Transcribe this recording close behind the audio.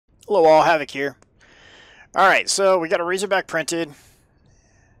Hello all, Havoc here. Alright, so we got a Razorback printed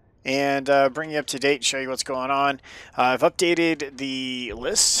and bring you up to date and show you what's going on. I've updated the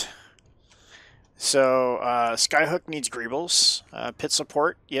list. So Skyhook needs greebles. Pit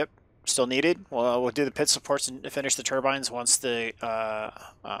support, yep, still needed. Well, we'll do the pit supports and finish the turbines once the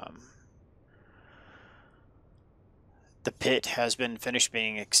pit has been finished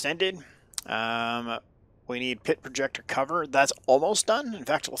being extended. We need pit projector cover. That's almost done. In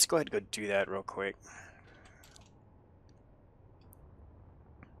fact, let's go ahead and go do that real quick.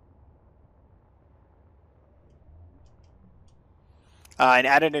 And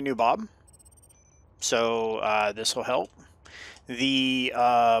added a new bob, so this will help. The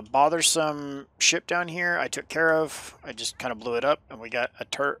bothersome ship down here I took care of. I just kind of blew it up, and we got a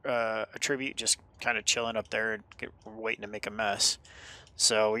tribute just kind of chilling up there, waiting to make a mess.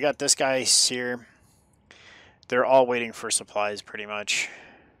 So we got this guy here. They're all waiting for supplies pretty much.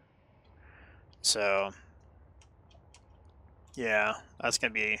 So yeah, that's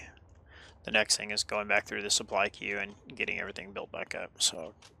gonna be the next thing, is going back through the supply queue and getting everything built back up.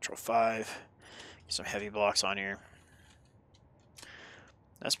 So Control 5, get some heavy blocks on here.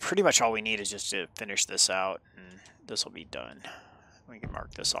 That's pretty much all we need, is just to finish this out, and this will be done. We can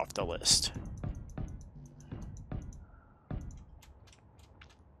mark this off the list.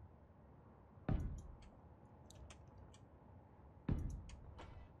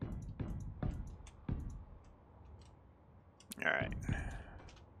 All right.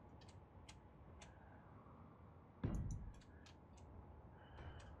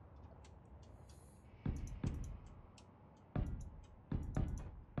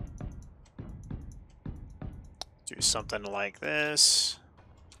 Do something like this.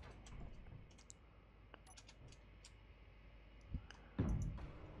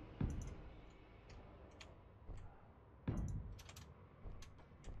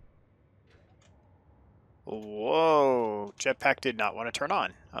 Whoa, jetpack did not want to turn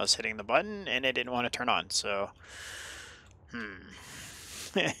on. I was hitting the button and it didn't want to turn on, so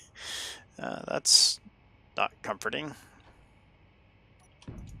that's not comforting.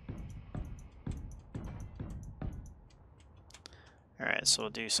 Alright, so we'll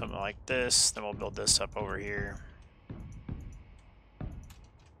do something like this, then we'll build this up over here.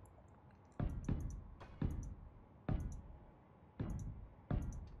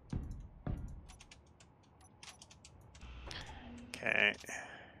 Okay.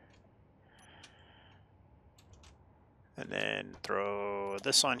 And then throw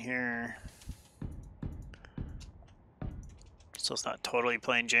this on here. So it's not totally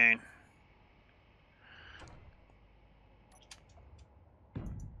plain Jane.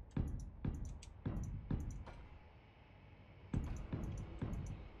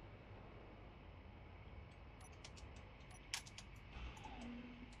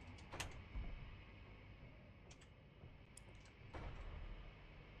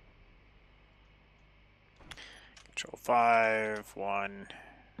 Control 5, 1.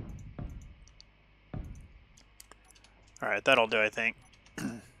 Alright, that'll do, I think.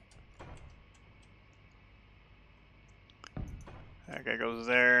 That guy goes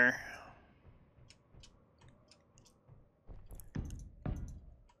there.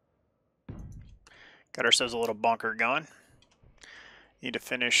 Got ourselves a little bunker going. Need to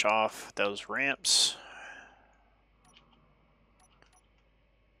finish off those ramps.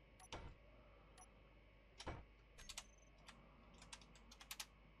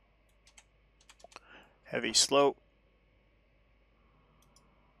 Heavy slope.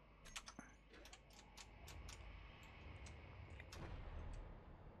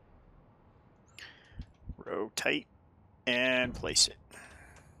 Rotate and place it.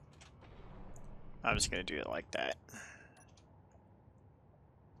 I'm just going to do it like that.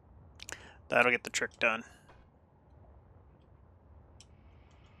 That'll get the trick done.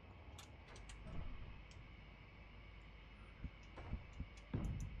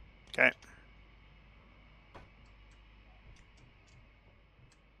 Okay.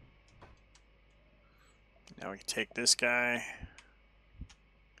 Now we can take this guy,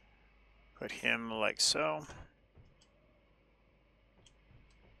 put him like so.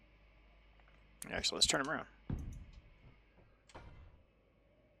 Actually, let's turn him around.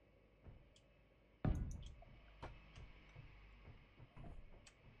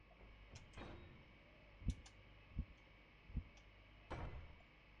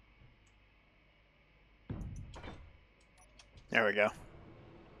 There we go.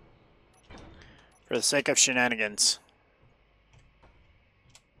 For the sake of shenanigans.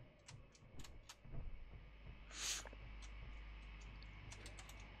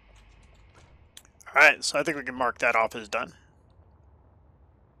 Alright, so I think we can mark that off as done.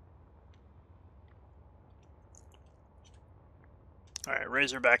 Alright,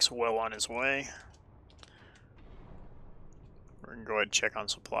 Razorback's well on his way. We're going to go ahead and check on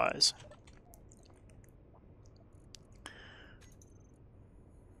supplies.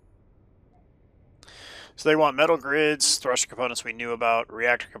 So they want metal grids, thruster components we knew about,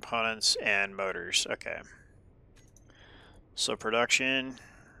 reactor components, and motors. Okay. So production,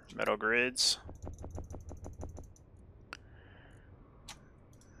 metal grids.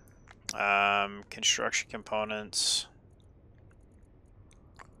 Construction components.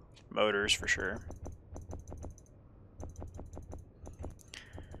 Motors for sure.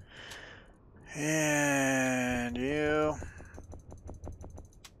 And you.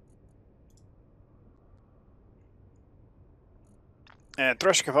 And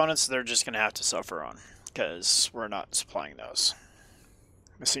thruster components, they're just going to have to suffer on, because we're not supplying those.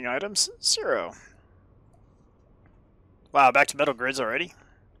 Missing items? 0. Wow, back to metal grids already?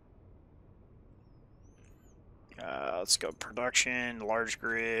 Let's go production, large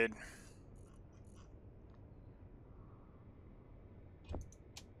grid.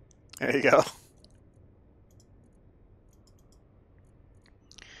 There you go.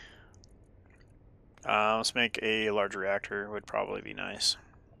 Let's make a large reactor, would probably be nice.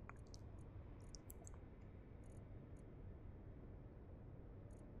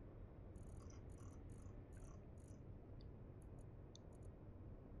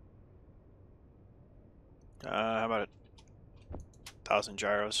 How about 1,000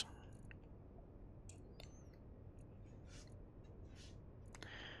 gyros?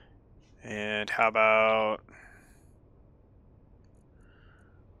 And how about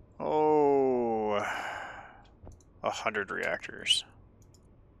 100 reactors?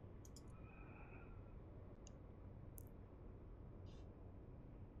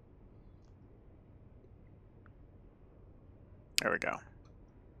 There we go.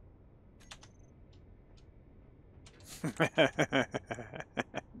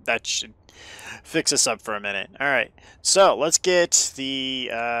 That should fix us up for a minute. All right, so let's get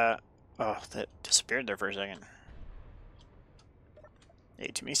the oh, that disappeared there for a second. Hey,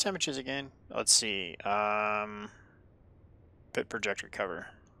 too many sandwiches again. Let's see. Pit projector cover.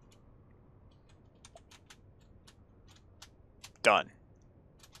 Done.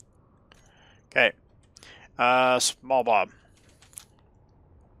 Okay. Small Bob.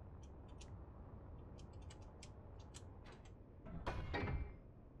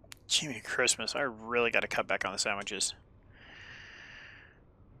 Jiminy Christmas, I really got to cut back on the sandwiches.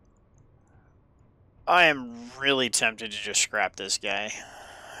 I am really tempted to just scrap this guy.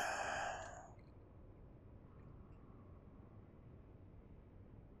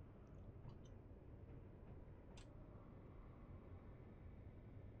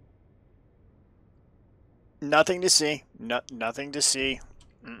 Nothing to see. Nothing to see.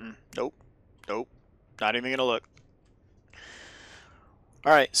 Nope. Nope. Not even gonna look.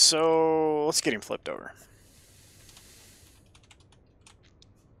 Alright, so let's get him flipped over.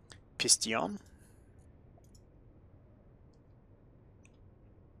 Piston.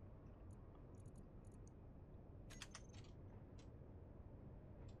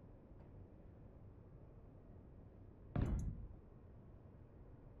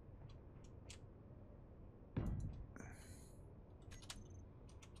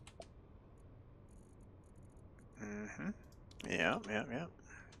 Yeah.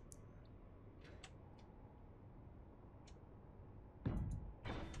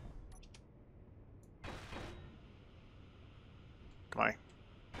 Come on.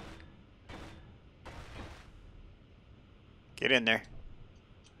 Get in there.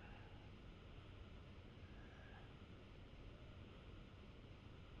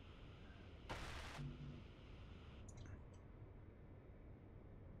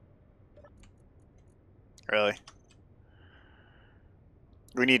 Really?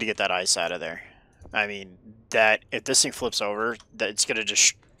 We need to get that ice out of there. I mean, that if this thing flips over, that it's gonna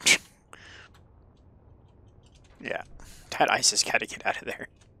just yeah, that ice has got to get out of there.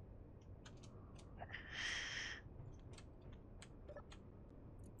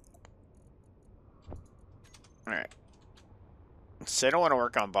 All right. So I don't want to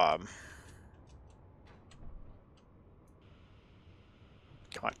work on Bob.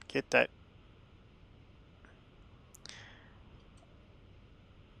 Come on, get that.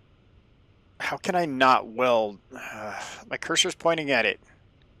 How can I not weld? My cursor's pointing at it.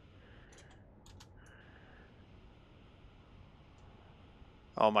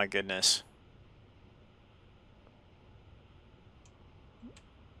 Oh my goodness.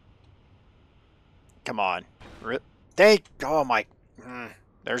 Come on. Oh my.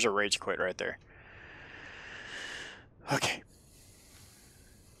 There's a rage quit right there. Okay.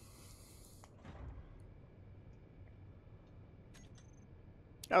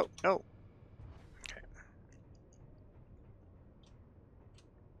 No, no. Okay.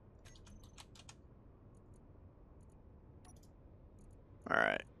 All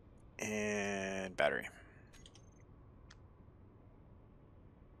right. And battery.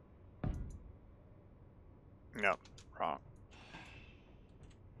 Nope, wrong.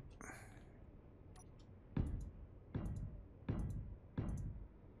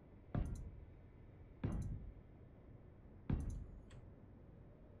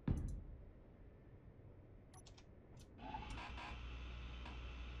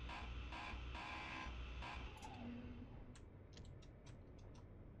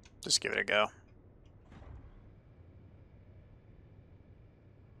 Just give it a go.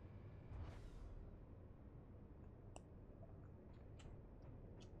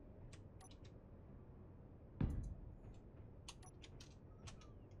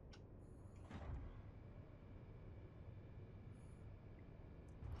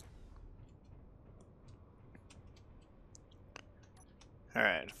 All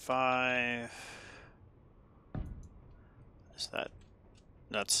right, 5. Is that?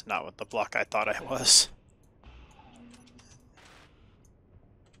 That's not what the block I thought I was.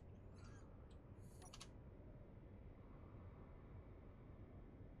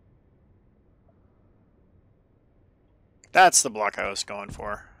 That's the block I was going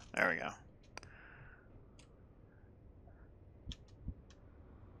for. There we go.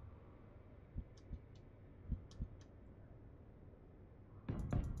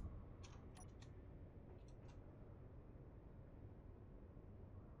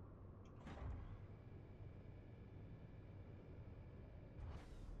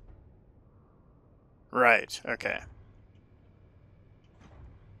 Right, okay.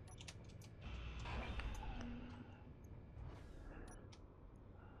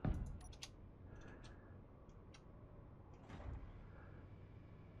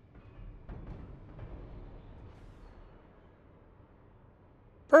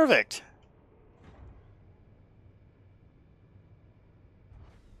 Perfect.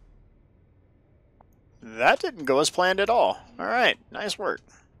 That didn't go as planned at all. All right, nice work.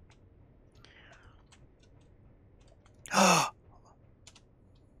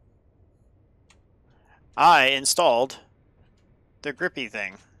 I installed the grippy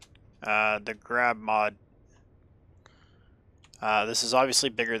thing, the grab mod. This is obviously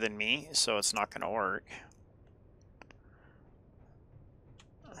bigger than me, so it's not going to work.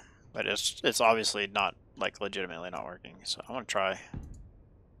 But it's obviously not, like, legitimately not working, so I want to try.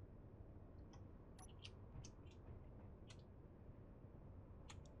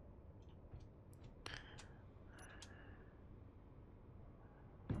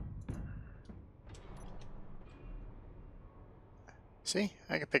 See,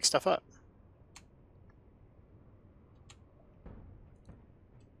 I can pick stuff up.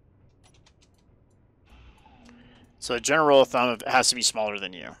 So general rule of thumb, it has to be smaller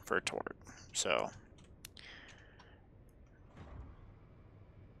than you for it to work. So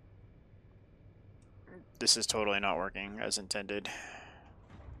this is totally not working as intended.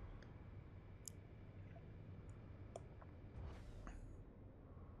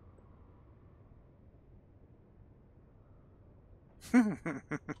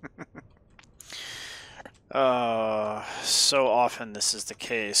 So often this is the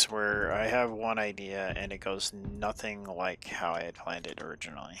case where I have one idea and it goes nothing like how I had planned it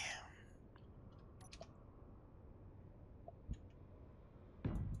originally.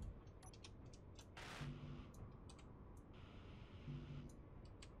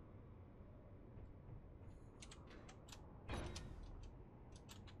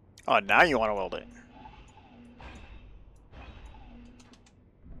 Oh, now you want to weld it.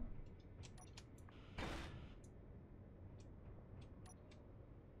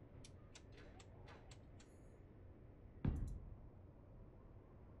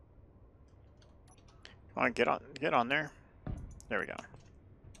 Come on, get on there. There we go.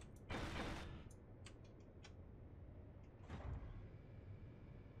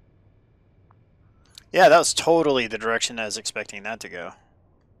 Yeah, that was totally the direction I was expecting that to go.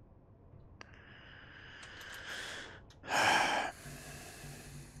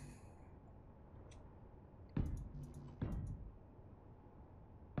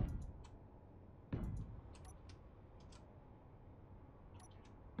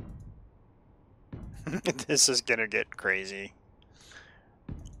 This is gonna get crazy.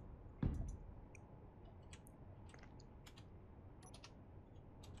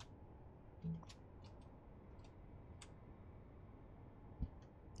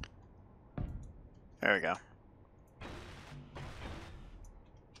 There we go.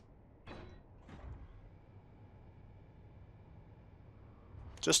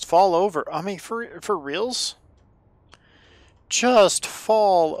 Just fall over. I mean, for reals? Just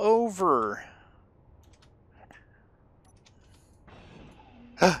fall over.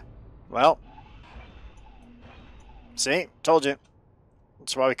 Well, see? Told you.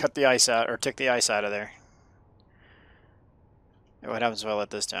 That's why we cut the ice out, or took the ice out of there. And what happens if I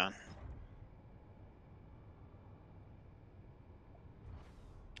let this down?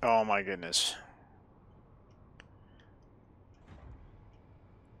 Oh my goodness.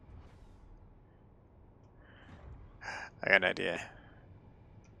 I got an idea.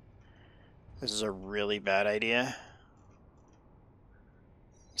 This is a really bad idea.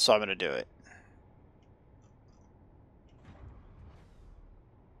 So I'm going to do it.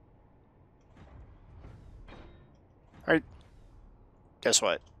 Alright. Guess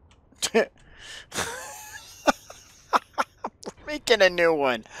what? Making a new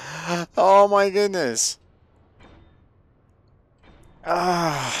one. Oh my goodness.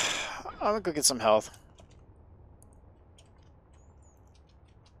 I'm going to go get some health.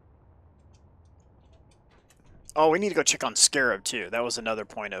 Oh, we need to go check on Scarab, too. That was another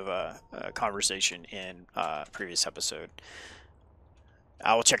point of conversation in previous episode.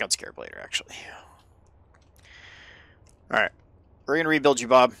 I will check on Scarab later, actually. Alright. We're going to rebuild you,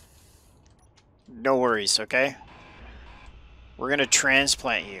 Bob. No worries, okay? We're going to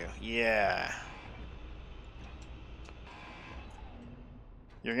transplant you. Yeah.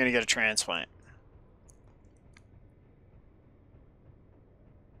 You're going to get a transplant.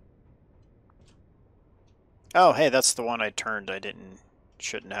 Oh, hey, that's the one I turned.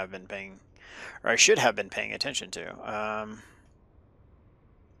 Shouldn't have been paying, or I should have been paying attention to.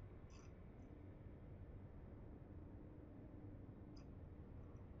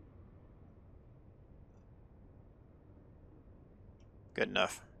 Good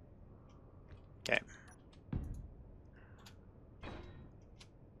enough. Okay.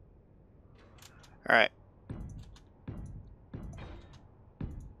 All right.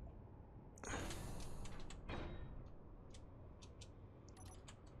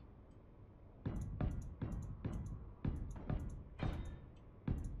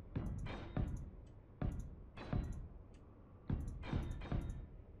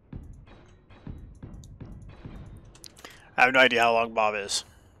 I have no idea how long Bob is.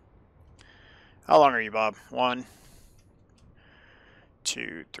 How long are you, Bob? 1,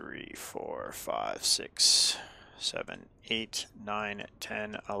 2, 3, 4, 5, 6, 7, 8, 9,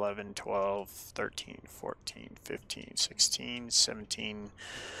 10, 11, 12, 13, 14, 15, 16, 17.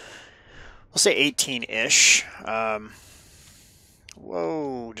 We'll say 18-ish.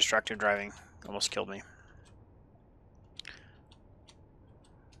 Whoa, distracted driving. Almost killed me.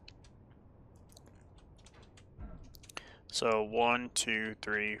 So 1, 2,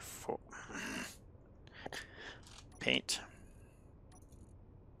 3, 4. Paint.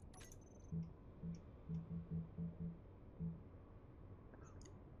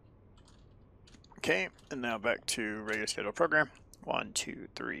 Okay, and now back to regular schedule program. 1, 2,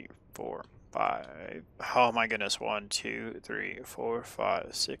 3, 4, 5. Oh my goodness. 1, 2, 3, 4,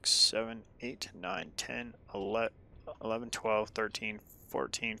 5, 6, 7, 8, 9, 10, 11, 12, 13,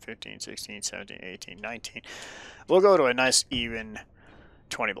 14, 15, 16, 17, 18, 19. We'll go to a nice even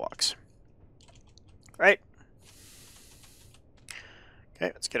 20 blocks. Right?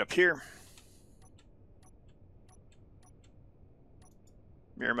 Okay, let's get up here.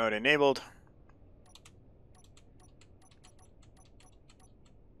 Mirror mode enabled.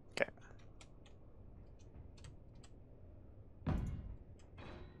 Okay.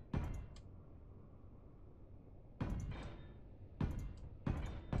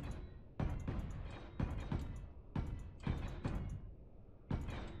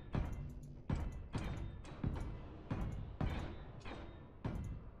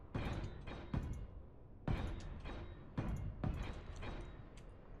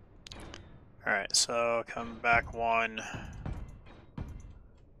 Alright, so come back 1.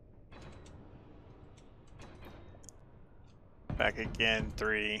 Back again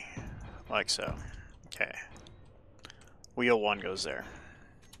 3, like so. Okay. Wheel 1 goes there.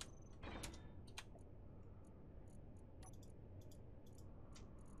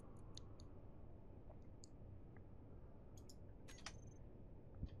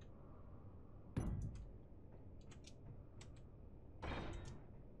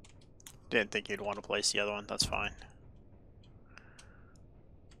 Didn't think you'd want to place the other one, that's fine.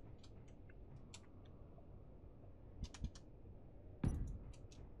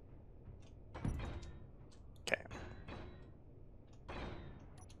 Okay.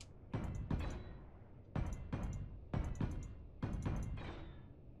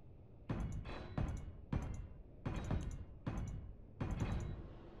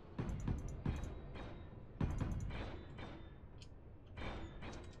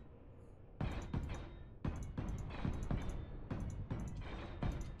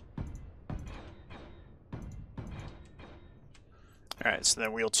 Alright, so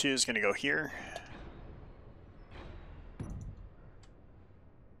then wheel 2 is going to go here.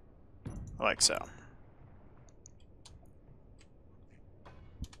 Like so.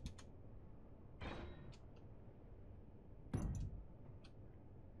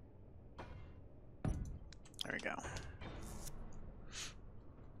 There we go.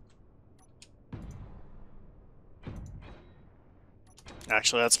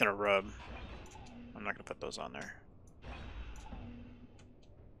 Actually, that's going to rub. I'm not going to put those on there.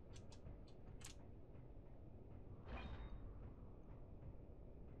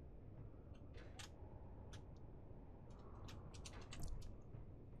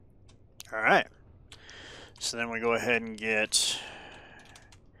 Alright. So then we go ahead and get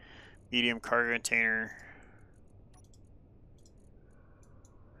medium cargo container,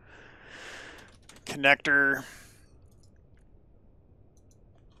 connector,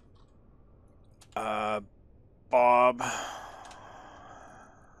 bob,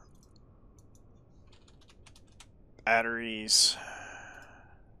 batteries,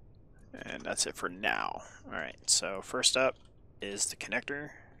 and that's it for now. Alright, so first up is the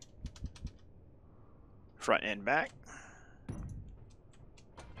connector, front and back.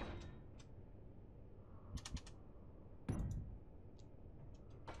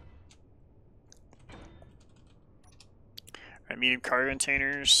 Alright, medium cargo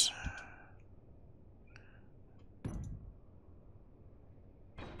containers.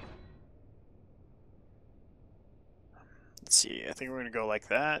 Let's see, I think we're going to go like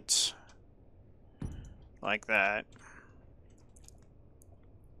that. Like that.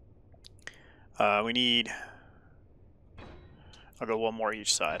 We need... I'll go one more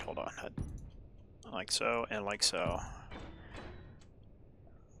each side. Hold on. Like so, and like so.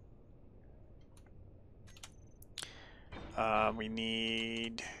 We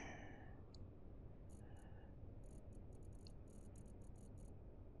need...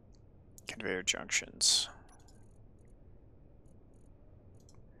 conveyor junctions.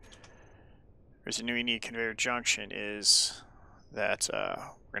 The reason we need conveyor junction is that we're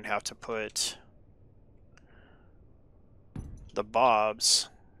going to have to put the bobs.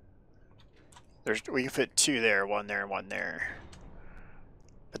 We can fit 2 there, 1 there, and 1 there.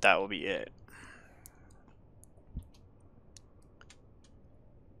 But that will be it.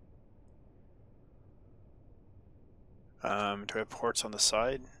 Do we have ports on the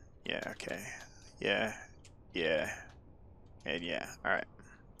side? Yeah, okay. Yeah, yeah, and yeah. Alright.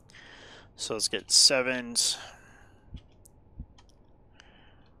 So let's get 7s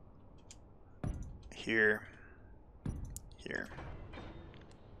here, here.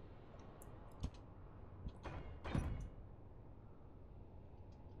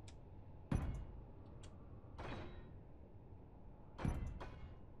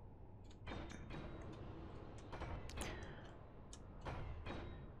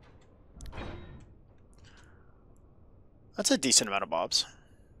 That's a decent amount of bobs.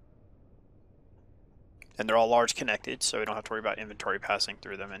 And they're all large connected, so we don't have to worry about inventory passing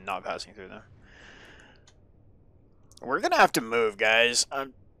through them and not passing through them. We're going to have to move, guys.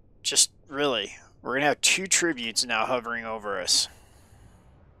 Just really. We're going to have 2 tributes now hovering over us.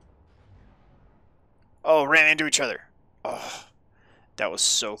 Oh, ran into each other. Oh, that was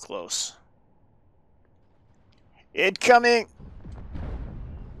so close. Incoming!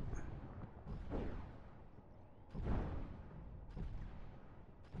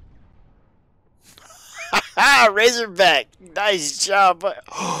 Ha! Razorback! Nice job.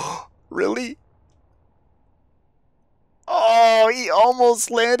 Really? Oh, he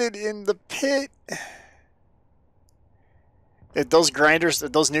almost landed in the pit. If those grinders,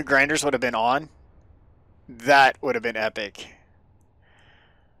 if those new grinders would have been on, that would have been epic.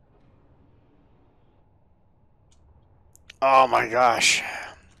 Oh my gosh.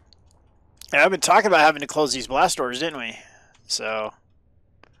 And I've been talking about having to close these blast doors, didn't we? So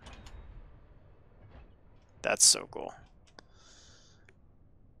that's so cool.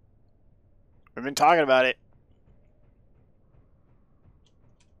 We've been talking about it.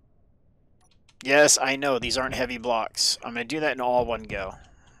 Yes, I know these aren't heavy blocks. I'm going to do that in all one go.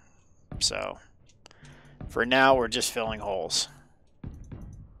 So for now, we're just filling holes.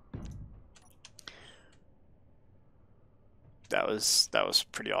 That was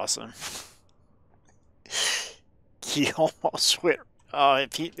pretty awesome. He almost went.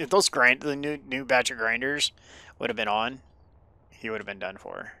 If those the new batch of grinders would have been on, he would have been done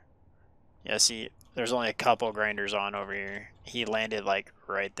for. Yeah, see, there's only a couple grinders on over here. He landed like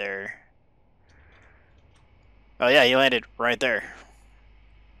right there. Oh yeah, he landed right there.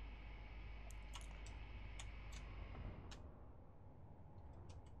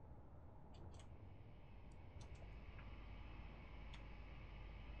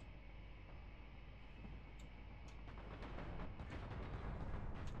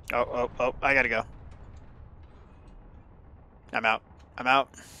 Oh, I gotta go. I'm out. I'm out.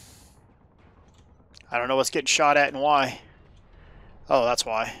 I don't know what's getting shot at and why. Oh, that's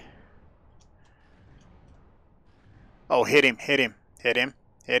why. Oh, hit him, hit him, hit him,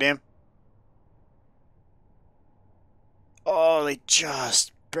 hit him. Oh, they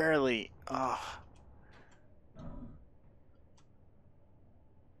just barely. Oh.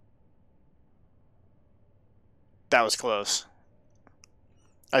 That was close.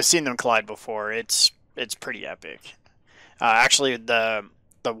 I've seen them collide before. It's pretty epic. Actually, the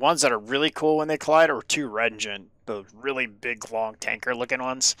ones that are really cool when they collide are two red engine, the really big, long tanker looking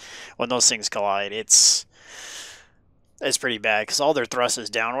ones. When those things collide, it's pretty bad because all their thrust is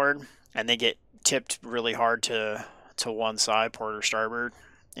downward, and they get tipped really hard to one side, port or starboard,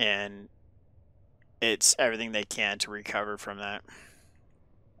 and it's everything they can to recover from that.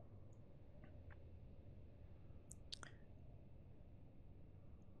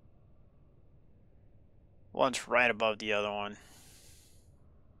 One's right above the other one.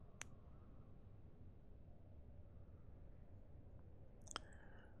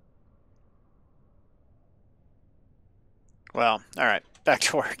 Well, alright, back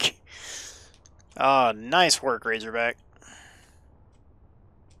to work. Oh, nice work, Razorback.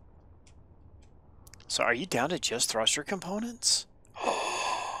 So are you down to just thruster components?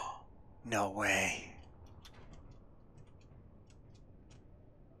 No way.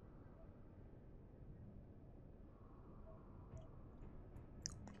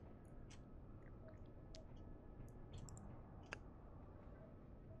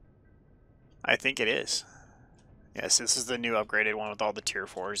 I think it is. Yes, this is the new upgraded one with all the tier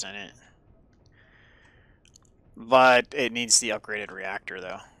 4s in it. But it needs the upgraded reactor,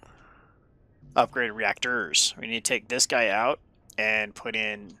 though. Upgraded reactors. We need to take this guy out and put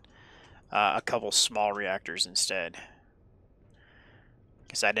in a couple small reactors instead.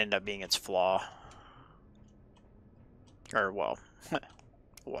 Because that ended up being its flaw. Or, well,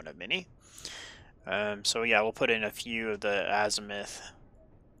 one of many. So yeah, we'll put in a few of the azimuth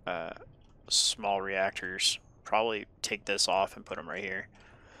small reactors. Probably take this off and put them right here.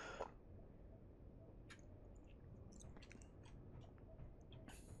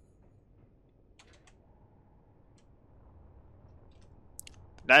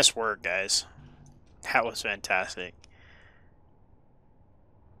 Nice work, guys. That was fantastic.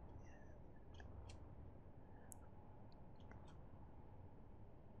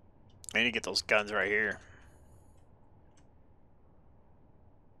 I need to get those guns right here.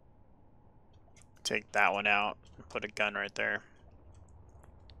 Take that one out and put a gun right there.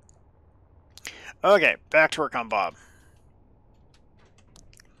 Okay, back to work on Bob.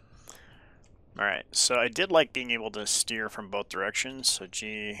 Alright, so I did like being able to steer from both directions. So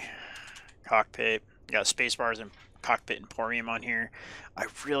G, cockpit, got space bars and cockpit emporium on here. I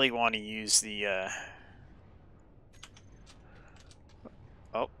really want to use the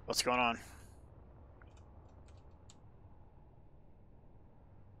oh, what's going on?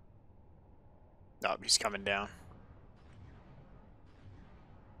 Oh, he's coming down.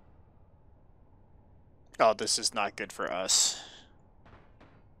 Oh, this is not good for us.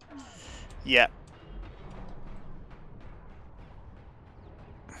 Yeah.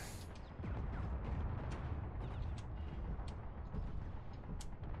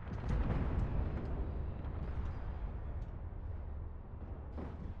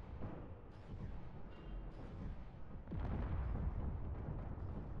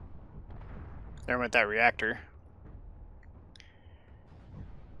 There went that reactor.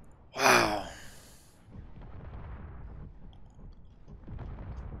 Wow.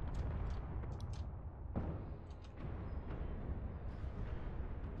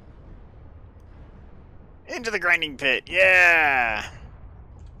 Into the grinding pit. Yeah.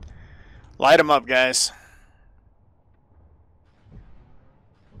 Light them up, guys.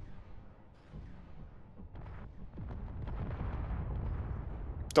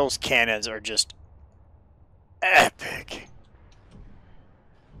 Those cannons are just epic.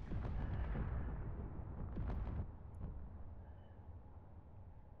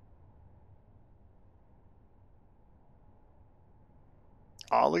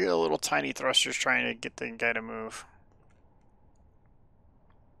 Oh, look at the little tiny thrusters trying to get the guy to move.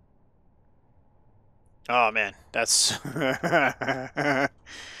 Oh man, that's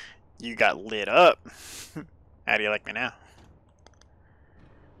you got lit up. How do you like me now?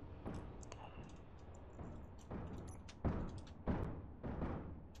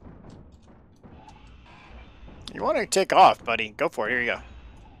 You want to take off, buddy? Go for it. Here you go.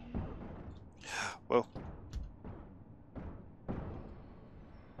 Whoa.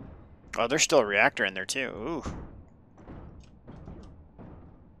 Oh, there's still a reactor in there too. Ooh.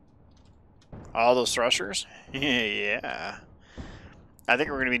 All those thrusters? Yeah. I think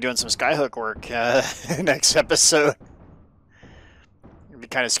we're going to be doing some skyhook work next episode. It'd be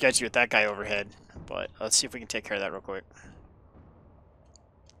kind of sketchy with that guy overhead, but let's see if we can take care of that real quick.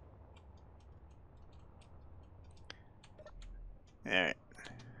 Alright.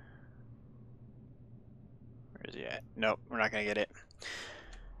 Where is he at? Nope, we're not going to get it.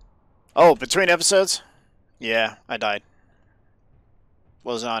 Oh, between episodes? Yeah, I died.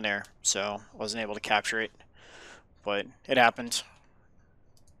 Wasn't on there, so wasn't able to capture it. But it happened.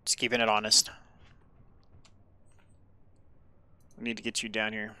 Just keeping it honest. We need to get you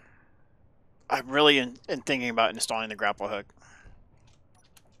down here. I'm really in thinking about installing the grapple hook.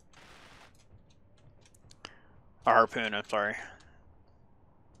 A harpoon, I'm sorry.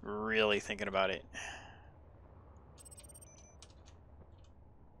 Really thinking about it.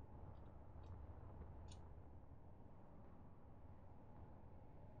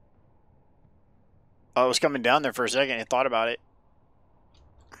 I was coming down there for a second and thought about it.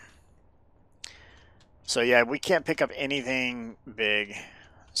 So yeah, we can't pick up anything big.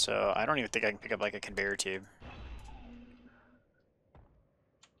 So I don't even think I can pick up like a conveyor tube.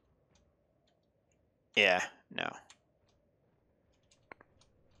 Yeah, no.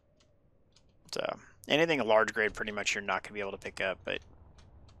 So anything large grade pretty much you're not going to be able to pick up, but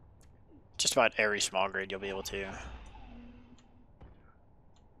just about every small grade you'll be able to.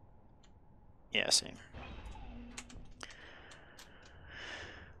 Yeah, same.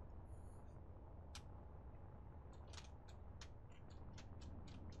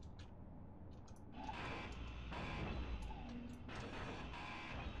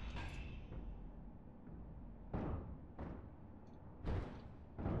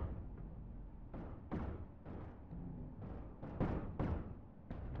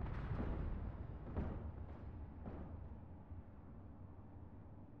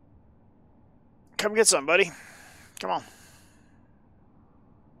 Come get some, buddy. Come on.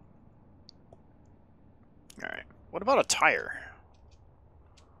 Alright. What about a tire?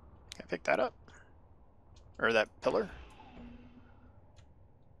 Can I pick that up? Or that pillar?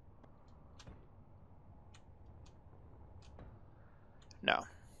 No.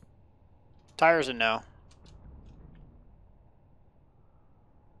 Tires a no.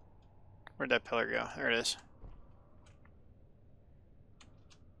 Where'd that pillar go? There it is.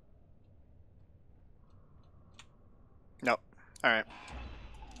 Nope. Alright.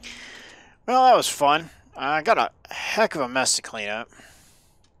 Well, that was fun. I got a heck of a mess to clean up.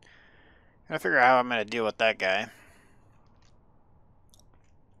 Gotta figure out how I'm gonna deal with that guy.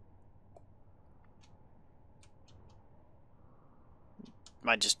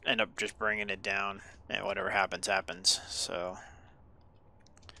 Might just end up just bringing it down, and whatever happens, happens. So,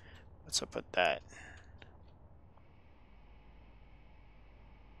 let's put that.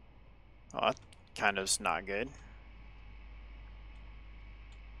 Oh, that kind of's not good.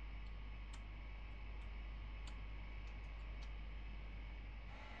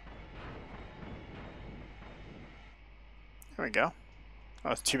 There we go. Oh,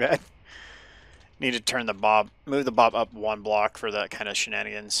 that's too bad. Need to turn the bob, move the bob up one block for that kind of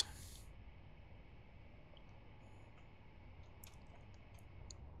shenanigans.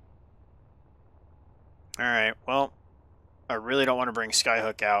 Alright, well, I really don't want to bring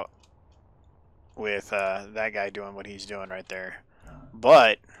Skyhook out with that guy doing what he's doing right there.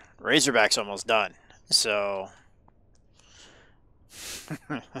 But Razorback's almost done, so...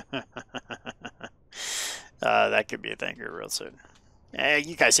 that could be a thing real soon.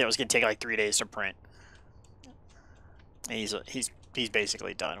 You guys said it was going to take like 3 days to print. He's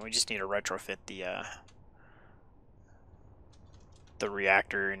basically done. We just need to retrofit the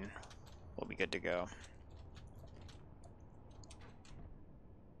reactor and we'll be good to go.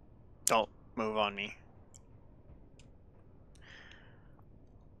 Don't move on me.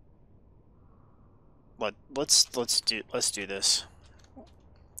 Let's do this.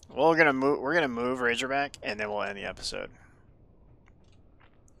 We're gonna move Razorback and then we'll end the episode.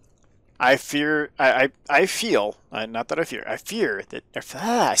 I feel not that I fear that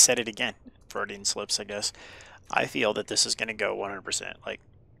I said it again. Freudian slips, I guess. I feel that this is gonna go 100%. Like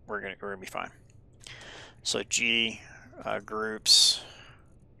we're gonna be fine. So G groups.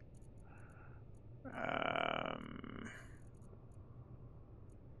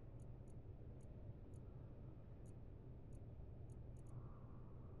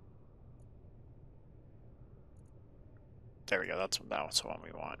 There we go. That's the one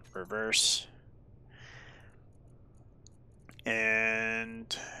we want. Reverse.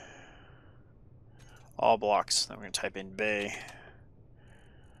 And all blocks. Then we're going to type in bay.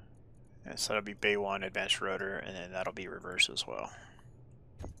 And so that'll be bay 1, advanced rotor, and then that'll be reverse as well.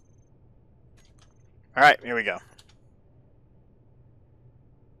 All right, here we go.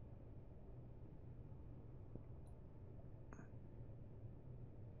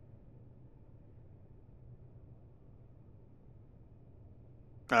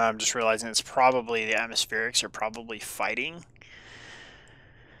 I'm just realizing it's probably the atmospherics are probably fighting.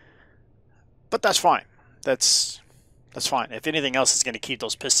 But that's fine. That's fine. If anything else, it's going to keep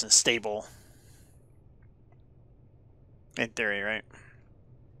those pistons stable. In theory, right?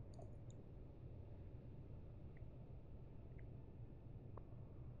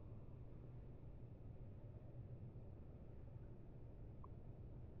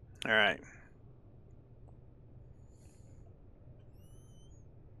 All right.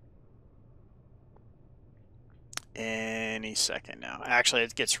 Any second now. Actually,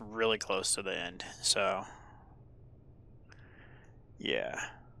 it gets really close to the end, so yeah.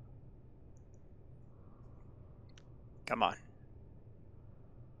 Come on.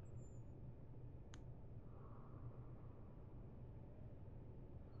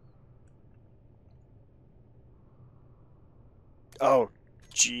 Oh,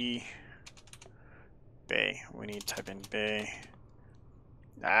 G. Bay. We need to type in Bay.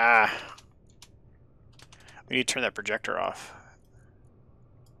 Ah. We need to turn that projector off.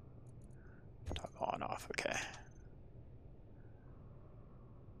 Toggle on, off. Okay.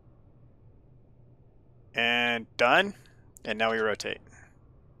 And done. And now we rotate.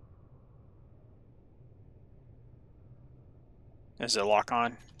 Is it lock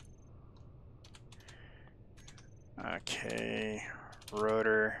on? Okay.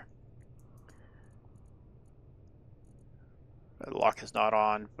 Rotor. The lock is not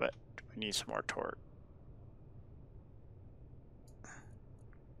on, but we need some more torque.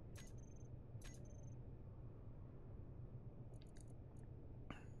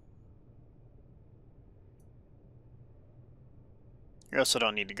 You also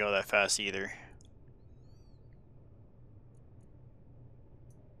don't need to go that fast either.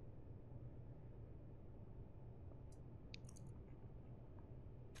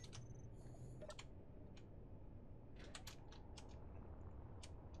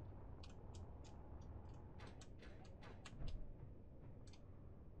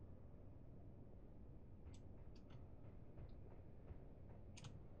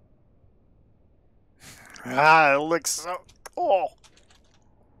 Ah, it looks so cool.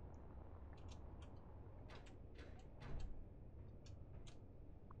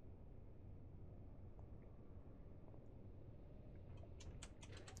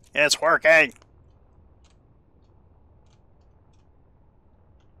 It's working.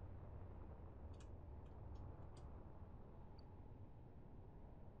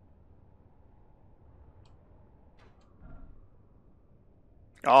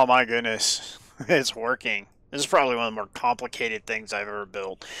 Oh my goodness. It's working. This is probably one of the more complicated things I've ever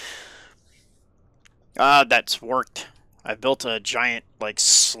built. That's worked. I built a giant, like,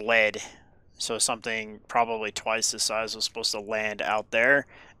 sled. So something probably twice the size was supposed to land out there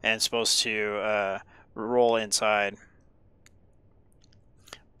and supposed to roll inside.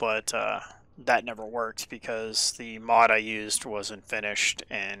 But that never worked because the mod I used wasn't finished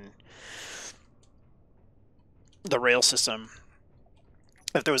and the rail system,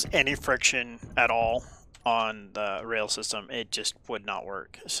 if there was any friction at all on the rail system, it just would not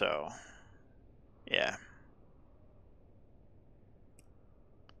work. So, yeah.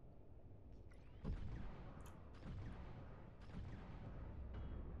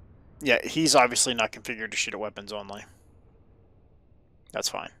 Yeah, he's obviously not configured to shoot at weapons only. That's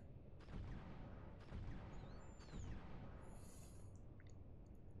fine.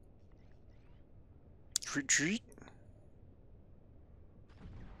 Retreat.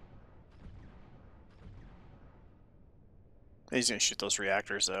 He's gonna shoot those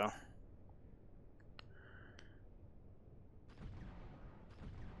reactors though.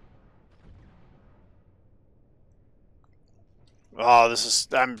 Oh,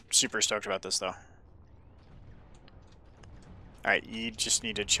 I'm super stoked about this though. Alright, you just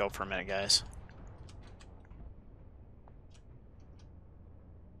need to chill for a minute, guys.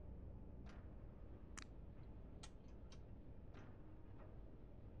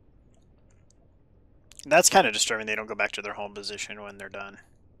 That's kind of disturbing they don't go back to their home position when they're done.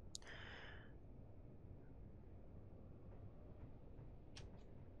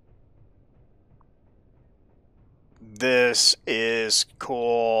 This is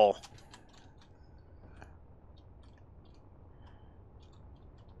cool.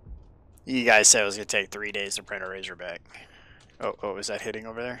 You guys said it was going to take 3 days to print a Razorback. Oh, is that hitting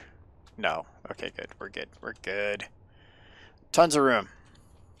over there? No. Okay, good. We're good. We're good. Tons of room.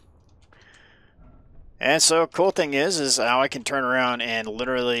 And so, cool thing is now I can turn around and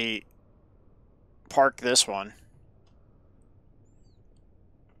literally park this one,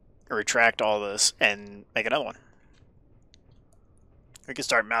 retract all this, and make another one. We can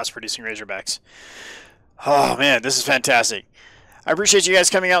start mass producing Razorbacks. Oh man, this is fantastic. I appreciate you guys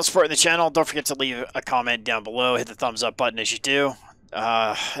coming out and supporting the channel. Don't forget to leave a comment down below. Hit the thumbs up button as you do.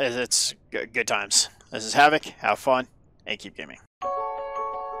 It's good times. This is Havoc. Have fun and keep gaming.